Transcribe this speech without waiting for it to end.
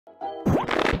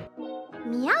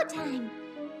Meow time.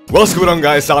 What's going on,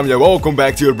 guys? I'm Meow. Welcome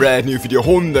back to a brand new video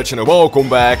on the channel. Welcome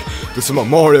back to some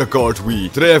Mario Kart Wii.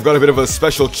 Today I've got a bit of a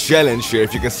special challenge here.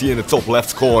 If you can see in the top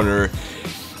left corner,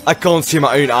 I can't see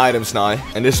my own items now,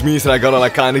 and this means that I gotta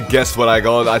like kind of guess what I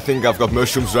got. I think I've got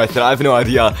mushrooms right there. I have no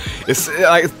idea.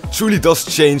 It truly does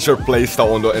change your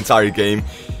playstyle on the entire game.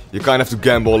 You kind of have to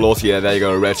gamble a lot. Yeah, there you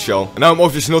go, a red shell. And now I'm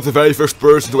obviously not the very first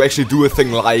person to actually do a thing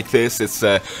like this. It's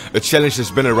a challenge that's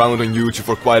been around on YouTube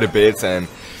for quite a bit, and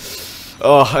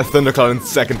oh, a Thundercloud in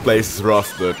second place is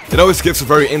rough, but it always gives a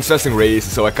very interesting race,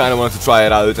 so I kind of wanted to try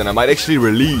it out, and I might actually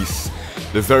release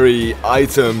the very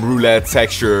item roulette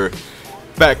texture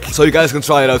pack, so you guys can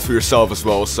try it out for yourself as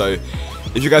well. So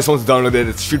if you guys want to download it,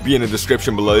 it should be in the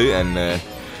description below, and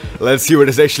let's see where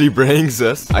this actually brings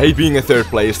us. I hate being in third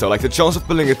place though, like the chance of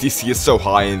pulling a TC is so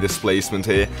high in this placement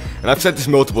here, and I've said this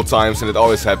multiple times and it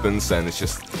always happens, and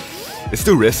it's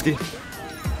too risky.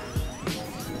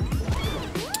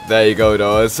 There you go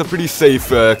though, it's a pretty safe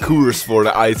course for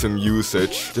the item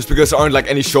usage, just because there aren't like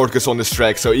any shortcuts on this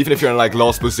track, so even if you're in like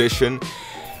last position,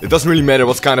 it doesn't really matter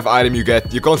what kind of item you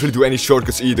get. You can't really do any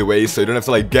shortcuts either way, so you don't have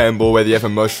to like gamble whether you have a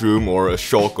mushroom or a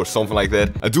shock or something like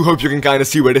that. I do hope you can kind of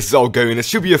see where this is all going. It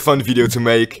should be a fun video to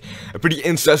make, a pretty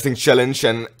interesting challenge,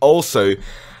 and also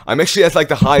I'm actually at like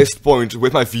the highest point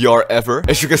with my VR ever.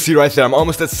 As you can see right there, I'm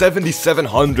almost at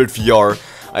 7700 VR.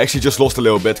 I actually just lost a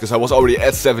little bit because I was already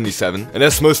at 77. And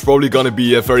that's most probably gonna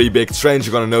be a very big trend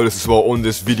you're gonna notice as well on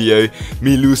this video.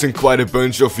 Me losing quite a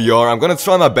bunch of VR. I'm gonna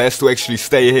try my best to actually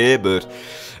stay here, but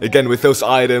again, with those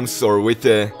items, or with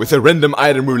the random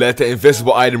item roulette, the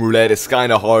invisible item roulette, it's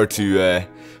kinda hard to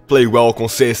play well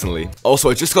consistently. Also,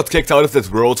 I just got kicked out of that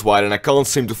worldwide and I can't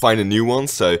seem to find a new one,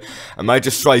 so I might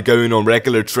just try going on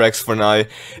regular tracks for now.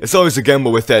 It's always a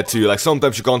gamble with that too, like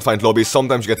sometimes you can't find lobbies,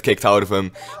 sometimes you get kicked out of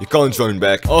them, you can't join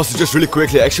back. Also, just really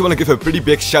quickly, I actually want to give a pretty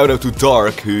big shout out to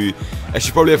Dark, who, as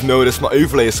you probably have noticed, my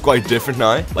overlay is quite different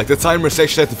now. Like the timer is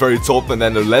actually at the very top and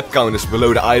then the lap count is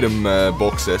below the item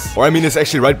boxes. Or I mean, it's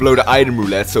actually right below the item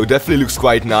roulette, so it definitely looks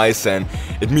quite nice, and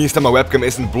it means that my webcam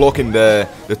isn't blocking the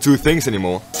two things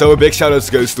anymore. So a big shout out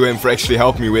goes to him for actually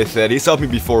helping me with that. He's helped me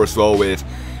before as well with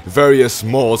various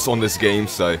mods on this game,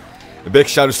 so a big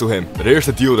shout out to him. But here's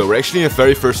the deal though, we're actually in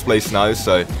very first place now,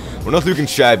 so we're not looking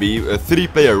shabby. A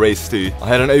 3-player race too. I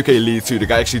had an okay lead too, the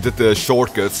guy actually did the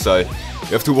shortcuts, so you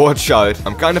have to watch out.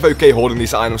 I'm kind of okay holding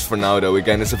these items for now though.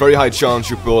 Again, it's a very high chance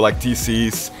you pull like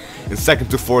TCs in 2nd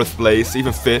to 4th place,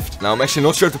 even 5th. Now I'm actually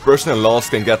not sure if the person in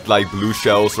last can get like blue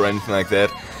shells or anything like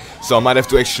that, so I might have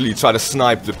to actually try to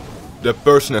snipe the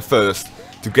person at first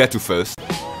to get to first.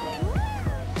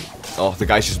 Oh, the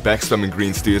guy's just backstabbing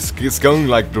greens too. It's going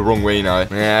like the wrong way now.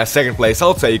 Yeah, 2nd place,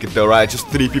 I'll take it though, right? Just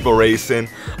 3 people racing.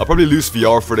 I'll probably lose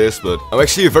VR for this, but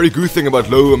actually a very good thing about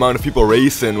low amount of people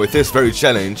racing with this very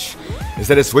challenge is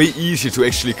that it's way easier to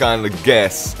actually kind of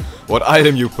guess what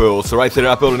item you pull. So right there,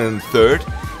 I pulled it in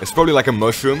 3rd. It's probably like a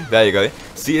mushroom. There you go.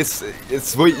 See,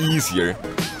 it's way easier.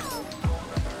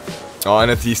 Oh,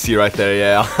 and a TC right there,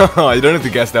 yeah. You don't have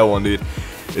to guess that one, dude.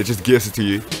 It just gives it to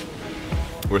you.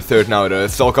 We're 3rd now, though.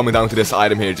 It's all coming down to this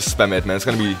item here. Just spam it, man. It's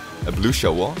gonna be a blue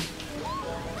shell, what?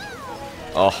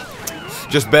 Oh.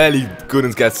 Just barely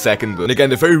couldn't get 2nd, but again,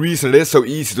 the very reason it is so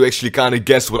easy to actually kind of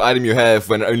guess what item you have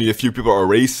when only a few people are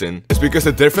racing is because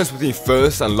the difference between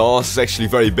first and last is actually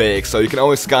very big, so you can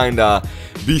always kind of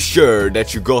be sure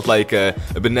that you got like a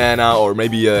banana or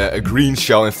maybe a green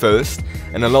shell in first,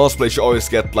 and in last place you always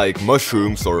get like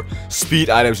mushrooms or speed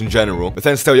items in general, but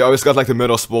then still you always got like the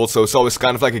middle spot, so it's always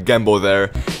kind of like a gamble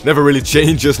there. Never really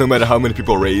changes no matter how many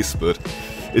people race, but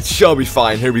it shall be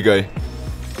fine. Here we go.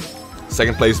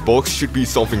 2nd place box should be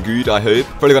something good, I hope.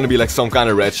 Probably gonna be like some kind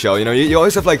of red shell, you know, you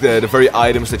always have like the very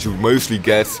items that you mostly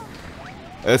get.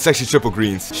 It's actually triple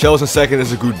greens. Shells in 2nd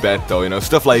is a good bet though, you know,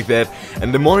 stuff like that.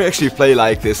 And the more you actually play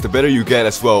like this, the better you get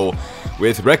as well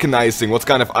with recognizing what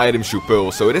kind of items you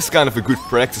pull. So it is kind of a good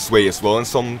practice way as well, in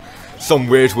some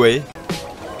weird way.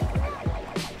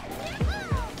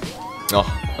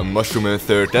 Oh, a mushroom in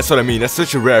 3rd. That's what I mean, that's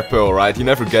such a rare pearl, right? You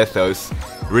never get those.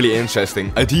 Really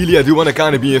interesting. Ideally, I do want to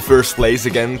kind of be in 1st place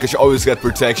again, because you always get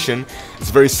protection. It's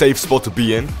a very safe spot to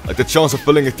be in. Like, the chance of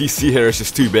pulling a TC here is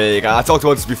just too big. I talked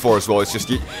about this before as well. It's just,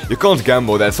 you can't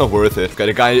gamble that. It's not worth it. Okay,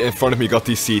 the guy in front of me got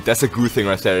TC'd. That's a good thing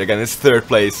right there. Again, it's 3rd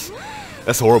place.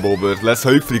 That's horrible, but let's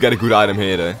hopefully get a good item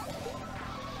here, though.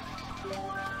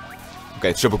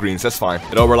 Okay, triple greens. That's fine.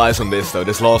 It all relies on this, though.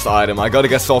 This last item. I gotta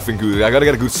get something good. I gotta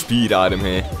get a good speed item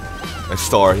here. A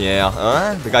star,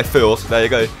 yeah. The guy failed. There you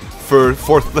go.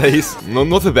 4th place.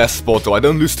 Not the best spot though. I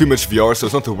don't lose too much VR, so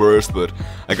it's not the worst, but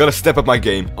I gotta step up my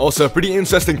game. Also, a pretty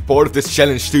interesting part of this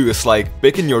challenge too is like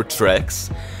picking your tracks.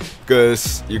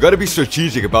 because you gotta be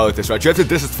strategic about this, right? You have the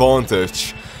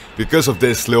disadvantage because of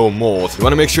this little mod. You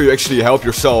wanna make sure you actually help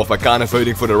yourself by kind of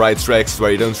voting for the right tracks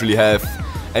where you don't really have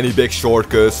any big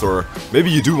shortcuts, or maybe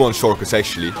you do want shortcuts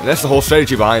actually. And that's the whole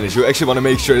strategy behind it. You actually want to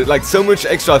make sure that, like, so much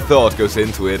extra thought goes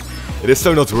into it. It is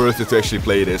so not worth it to actually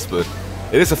play this, but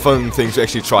it is a fun thing to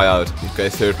actually try out. Okay,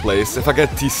 3rd place. If I get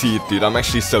TC'd, dude, I'm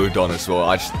actually so done as well.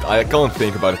 I can't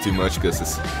think about it too much because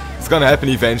it's gonna happen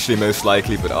eventually, most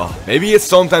likely. But maybe it's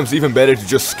sometimes even better to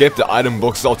just skip the item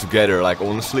boxes altogether, like,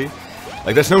 honestly.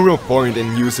 Like, there's no real point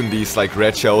in using these, like,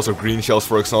 red shells or green shells,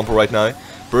 for example, right now.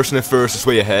 Person in first is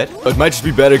way ahead. But it might just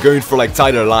be better going for, like,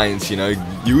 tighter lines, you know.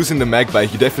 Using the mag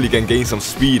bike, you definitely can gain some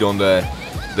speed on the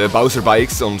Bowser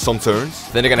bikes on some turns.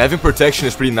 Then again, having protection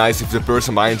is pretty nice if the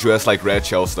person behind you has, like, red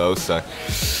shells, though, so...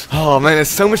 Oh, man, there's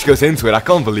so much goes into it. I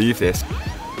can't believe this.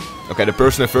 Okay, the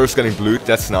person in first getting blued.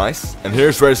 That's nice. And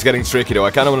here's where it's getting tricky, though.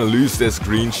 I kind of want to lose this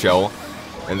green shell.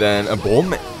 And then a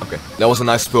bomb. Okay, that was a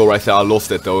nice spill right there. I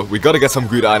lost it, though. We gotta get some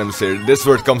good items here. This is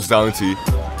where it comes down to.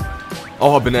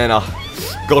 Oh, a banana.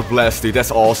 God bless, dude.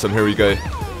 That's awesome. Here we go.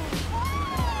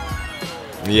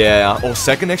 Yeah. Oh,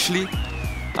 second, actually.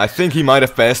 I think he might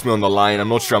have passed me on the line. I'm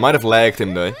not sure. I might have lagged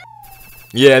him, though.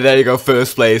 Yeah, there you go.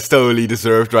 First place. Totally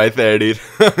deserved right there, dude.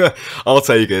 I'll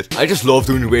take it. I just love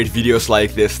doing weird videos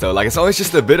like this, though. Like, it's always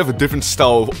just a bit of a different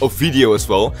style of video as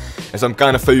well. As I'm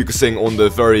kind of focusing on the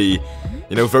very...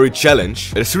 You know, very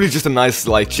challenge. It's really just a nice,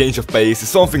 like, change of pace. It's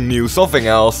something new, something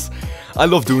else. I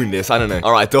love doing this, I don't know.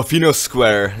 Alright, Delfino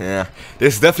Square. Yeah.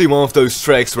 This is definitely one of those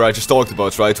tracks where I just talked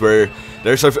about, right? Where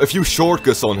there's a few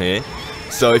shortcuts on here.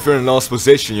 So if you're in last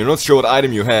position, you're not sure what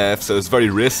item you have, so it's very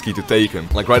risky to take them.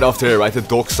 Like right after here, right? The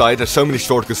dock side. There's so many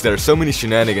shortcuts there, so many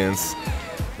shenanigans.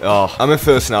 Oh, I'm in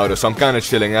first now, though, so I'm kind of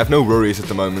chilling. I have no worries at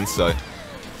the moment, so...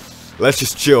 Let's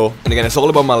just chill. And again, it's all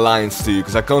about my lines too,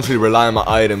 because I can't really rely on my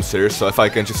items here. So if I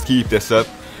can just keep this up,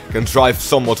 can drive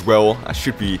somewhat well, I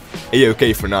should be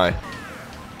a-okay for now.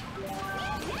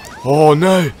 Oh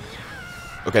no!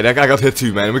 Okay, that guy got hit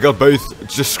too, man. We got both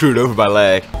just screwed over by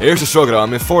lag. Here's the struggle,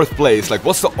 I'm in 4th place. Like,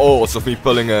 what's the odds of me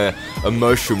pulling a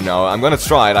mushroom now? I'm gonna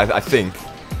try it, I think.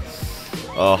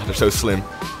 Oh, they're so slim.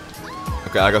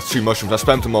 Okay, I got 2 mushrooms. I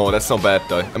spammed them all. That's not bad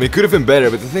though. I mean, it could have been better,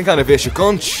 but the thing kind of is, you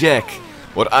can't check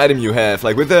what item you have.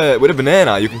 Like with a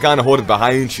banana, you can kind of hold it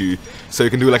behind you, so you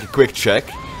can do like a quick check.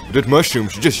 But with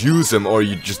mushrooms, you just use them or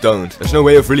you just don't. There's no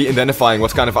way of really identifying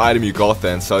what kind of item you got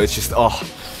then, so it's just, oh,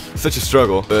 such a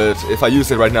struggle. But if I use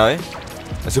it right now,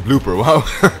 that's a blooper, wow.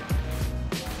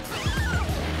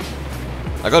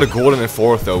 I got a golden in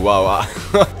 4th though, wow.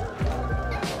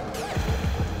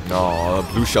 No,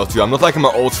 blue shell too. I'm not liking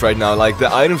my ults right now. Like, the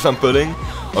items I'm pulling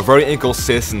are very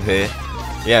inconsistent here.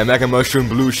 Yeah, Mega Mushroom,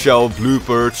 Blue Shell,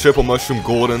 Blooper, Triple Mushroom,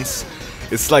 Goldens.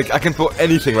 It's like, I can put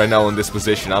anything right now in this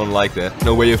position. I don't like that.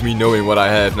 No way of me knowing what I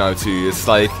have now too. It's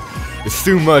like, it's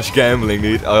too much gambling,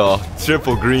 dude. Oh,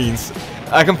 triple greens.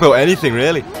 I can put anything,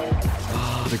 really.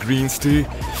 Oh, the greens too.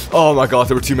 Oh my god,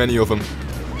 there were too many of them.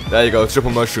 There you go,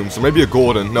 triple mushrooms. Or maybe a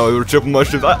golden. No, they were triple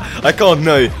mushrooms. I can't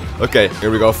know. Okay, here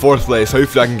we go. 4th place.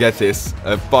 Hopefully I can get this.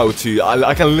 About to.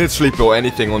 I can literally put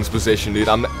anything on this position, dude.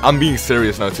 I'm being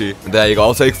serious now too. There you go.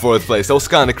 I'll take 4th place. That was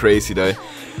kind of crazy though.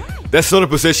 That's not a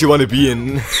position you want to be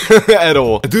in at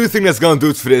all. I do think that's gonna do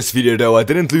it for this video though. I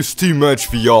didn't lose too much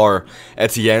VR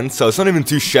at the end, so it's not even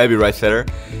too shabby right there.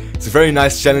 It's a very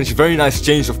nice challenge, a very nice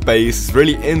change of pace. It's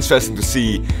really interesting to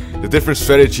see the different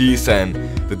strategies and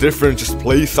the different just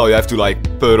playstyle you have to like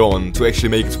put on to actually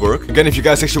make it work. Again, if you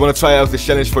guys actually want to try out this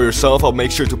challenge for yourself, I'll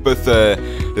make sure to put the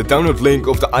download link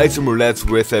of the item roulette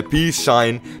with Peace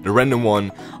Shine, the random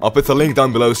one. I'll put the link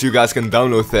down below so you guys can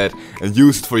download that and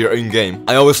use it for your own game.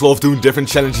 I always love doing different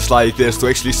challenges like this to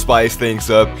actually spice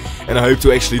things up, and I hope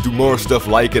to actually do more stuff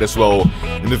like it as well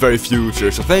in the very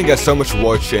future. So thank you guys so much for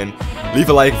watching. Leave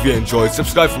a like if you enjoyed,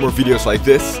 subscribe for more videos like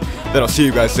this. Then I'll see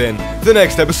you guys in the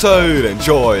next episode.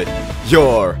 Enjoy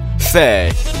your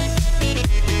stay.